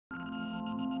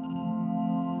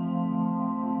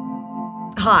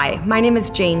Hi, my name is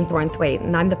Jane Thornthwaite,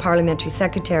 and I'm the Parliamentary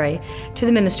Secretary to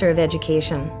the Minister of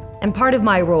Education. And part of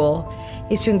my role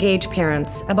is to engage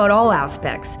parents about all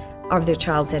aspects of their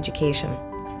child's education.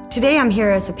 Today I'm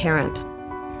here as a parent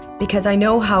because I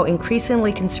know how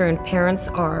increasingly concerned parents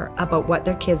are about what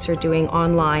their kids are doing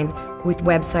online with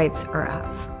websites or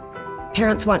apps.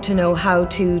 Parents want to know how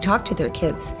to talk to their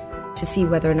kids to see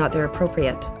whether or not they're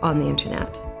appropriate on the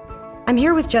internet. I'm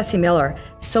here with Jessie Miller,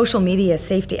 social media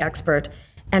safety expert,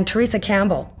 and Theresa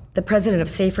Campbell, the president of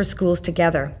Safer Schools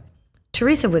Together.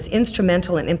 Theresa was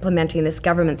instrumental in implementing this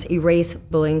government's Erase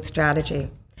Bullying strategy,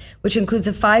 which includes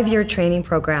a 5-year training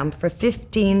program for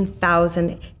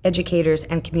 15,000 educators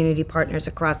and community partners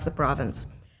across the province.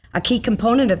 A key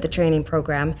component of the training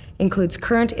program includes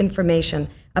current information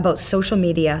about social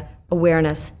media,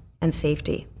 awareness, and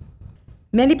safety.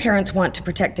 Many parents want to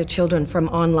protect their children from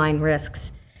online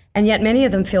risks, and yet many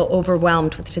of them feel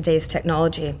overwhelmed with today's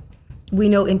technology. We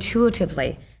know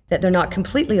intuitively that they're not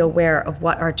completely aware of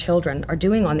what our children are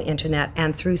doing on the internet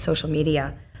and through social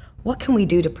media. What can we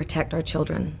do to protect our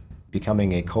children?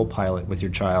 Becoming a co-pilot with your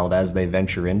child as they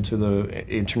venture into the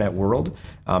internet world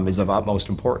is of utmost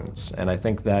importance. And I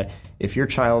think that if your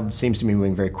child seems to be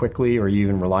moving very quickly, or you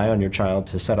even rely on your child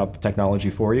to set up technology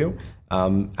for you,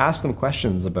 ask them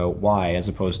questions about why, as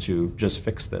opposed to just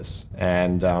fix this.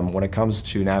 And when it comes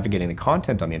to navigating the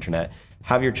content on the internet,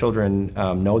 have your children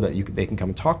know that they can come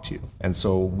and talk to you. And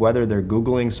so whether they're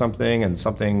Googling something and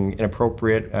something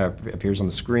inappropriate appears on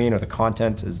the screen, or the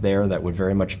content is there that would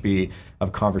very much be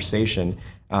of conversation,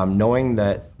 knowing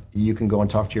that you can go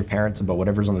and talk to your parents about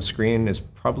whatever's on the screen is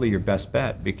probably your best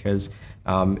bet, because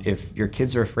if your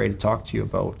kids are afraid to talk to you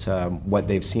about what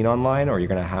they've seen online, or you're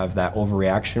going to have that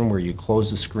overreaction where you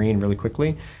close the screen really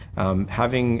quickly,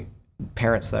 having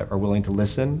parents that are willing to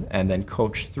listen and then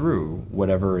coach through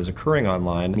whatever is occurring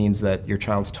online means that your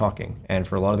child's talking. And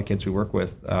for a lot of the kids we work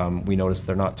with, we notice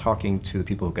they're not talking to the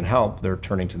people who can help, they're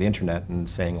turning to the internet and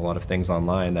saying a lot of things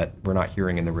online that we're not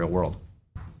hearing in the real world.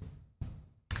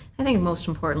 I think most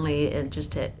importantly, and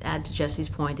just to add to Jessie's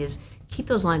point, is keep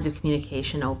those lines of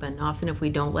communication open. Often if we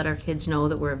don't let our kids know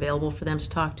that we're available for them to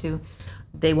talk to,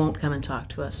 they won't come and talk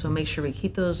to us. So make sure we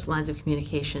keep those lines of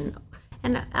communication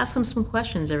and ask them some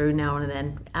questions every now and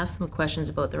then. Ask them questions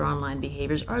about their online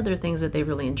behaviors. Are there things that they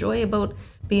really enjoy about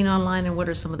being online, and what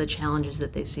are some of the challenges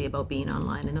that they see about being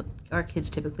online? And our kids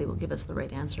typically will give us the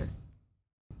right answer.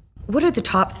 What are the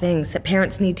top things that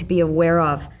parents need to be aware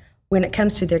of when it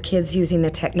comes to their kids using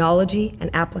the technology and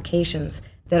applications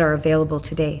that are available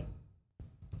today?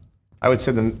 I would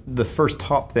say the first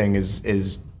top thing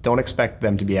is don't expect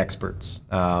them to be experts.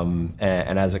 And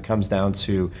as it comes down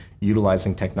to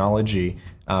utilizing technology,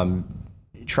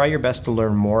 try your best to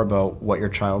learn more about what your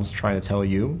child's trying to tell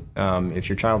you. If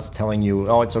your child's telling you,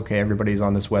 oh, it's okay, everybody's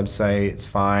on this website, it's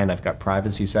fine, I've got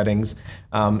privacy settings,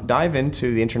 dive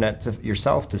into the internet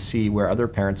yourself to see where other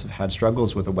parents have had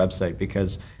struggles with a website,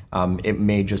 because it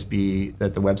may just be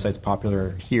that the website's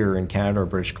popular here in Canada or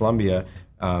British Columbia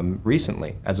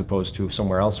recently, as opposed to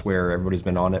somewhere else where everybody's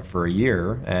been on it for a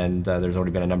year and there's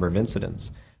already been a number of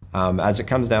incidents. As it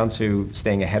comes down to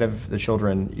staying ahead of the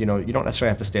children, you don't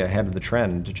necessarily have to stay ahead of the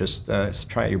trend, just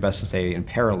try your best to stay in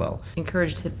parallel.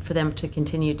 Encourage for them to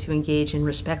continue to engage in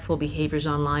respectful behaviors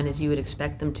online as you would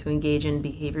expect them to engage in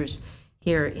behaviors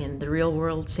here in the real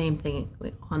world, same thing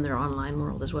on their online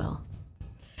world as well.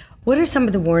 What are some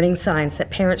of the warning signs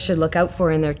that parents should look out for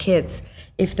in their kids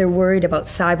if they're worried about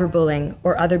cyberbullying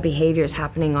or other behaviors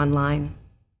happening online?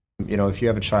 If you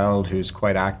have a child who's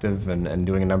quite active and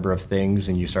doing a number of things,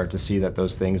 and you start to see that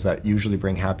those things that usually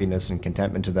bring happiness and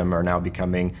contentment to them are now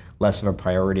becoming less of a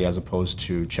priority, as opposed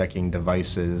to checking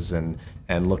devices and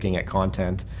looking at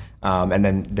content, and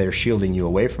then they're shielding you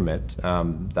away from it,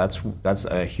 that's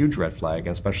a huge red flag. And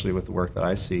especially with the work that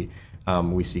I see,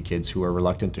 we see kids who are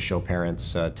reluctant to show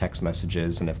parents text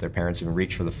messages, and if their parents even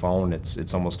reach for the phone,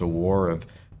 it's almost a war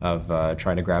of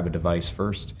trying to grab a device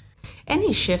first.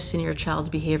 Any shifts in your child's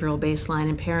behavioral baseline,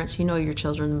 and parents, you know your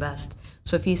children the best.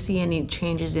 So if you see any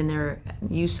changes in their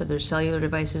use of their cellular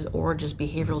devices, or just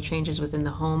behavioral changes within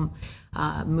the home,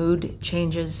 mood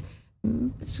changes,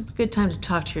 it's a good time to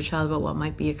talk to your child about what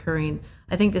might be occurring.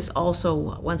 I think this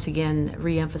also, once again,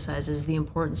 reemphasizes the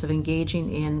importance of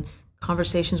engaging in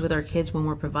conversations with our kids when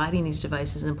we're providing these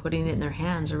devices and putting it in their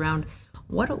hands around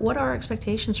what are our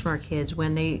expectations from our kids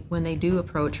when they do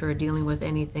approach or are dealing with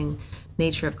anything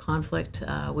nature of conflict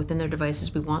within their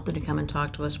devices. We want them to come and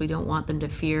talk to us. We don't want them to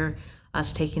fear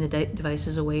us taking the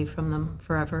devices away from them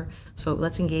forever. So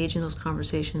let's engage in those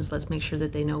conversations. Let's make sure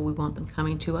that they know we want them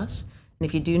coming to us And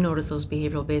if you do notice those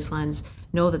behavioral baselines,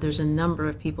 know that there's a number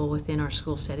of people within our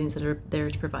school settings that are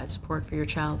there to provide support for your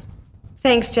child.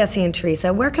 Thanks, Jesse and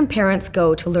Theresa. Where can parents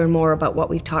go to learn more about what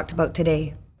we've talked about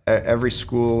today? Every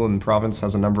school in the province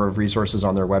has a number of resources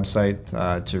on their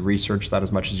website to research that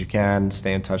as much as you can,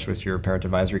 stay in touch with your parent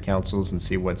advisory councils and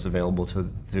see what's available to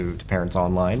parents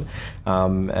online.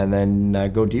 And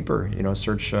then go deeper,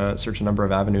 search a number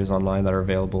of avenues online that are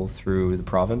available through the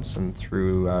province and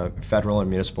through federal and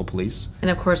municipal police.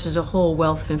 And of course, there's a whole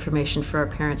wealth of information for our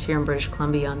parents here in British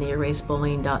Columbia on the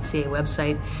erasebullying.ca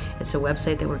website. It's a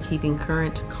website that we're keeping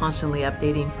current, constantly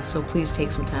updating, so please take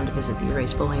some time to visit the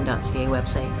erasebullying.ca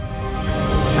website.